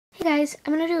Hey guys,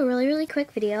 I'm going to do a really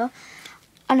quick video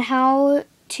on how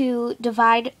to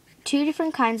divide two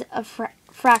different kinds of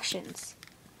fractions.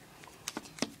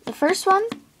 The first one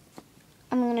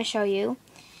I'm going to show you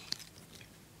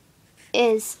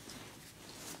is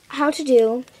how to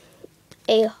do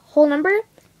a whole number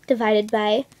divided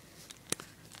by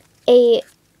a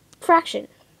fraction.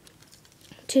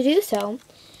 To do so,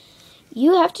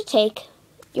 you have to take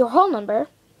your whole number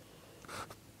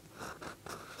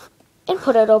and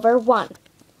put it over 1,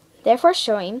 therefore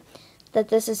showing that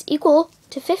this is equal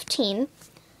to 15.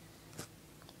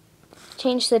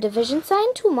 Change the division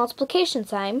sign to a multiplication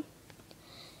sign.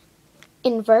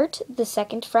 Invert the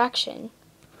second fraction.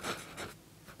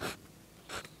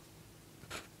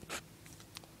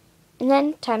 And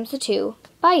then times the two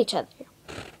by each other.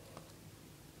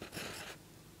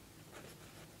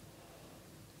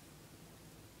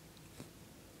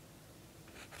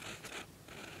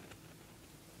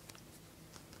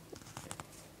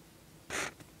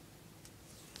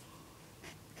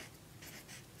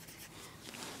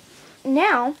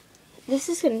 Now, this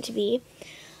is going to be,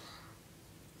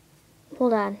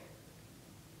 hold on.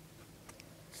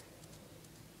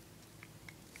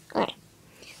 Okay,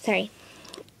 sorry.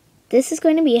 This is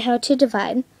going to be how to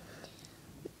divide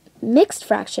mixed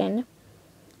fraction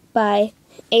by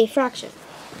a fraction.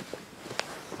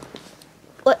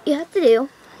 What you have to do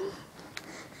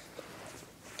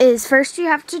is first you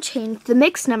have to change the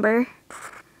mixed number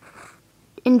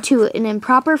into an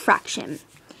improper fraction.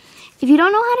 If you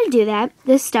don't know how to do that,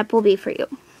 this step will be for you.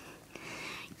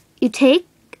 You take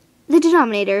the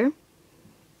denominator,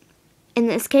 in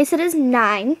this case it is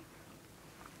 9,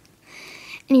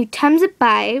 and you times it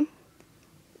by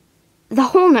the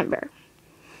whole number.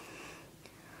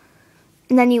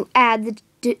 And then you add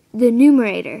the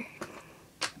numerator.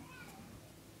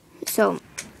 So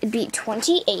it'd be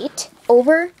 28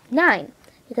 over 9,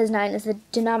 because 9 is the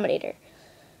denominator.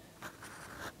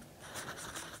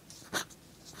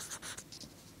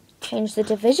 Change the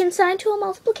division sign to a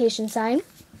multiplication sign.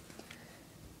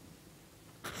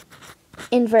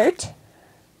 Invert.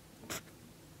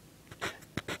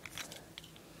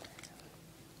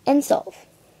 And solve.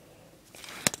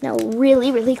 Now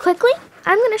really quickly,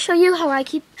 I'm going to show you how I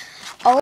keep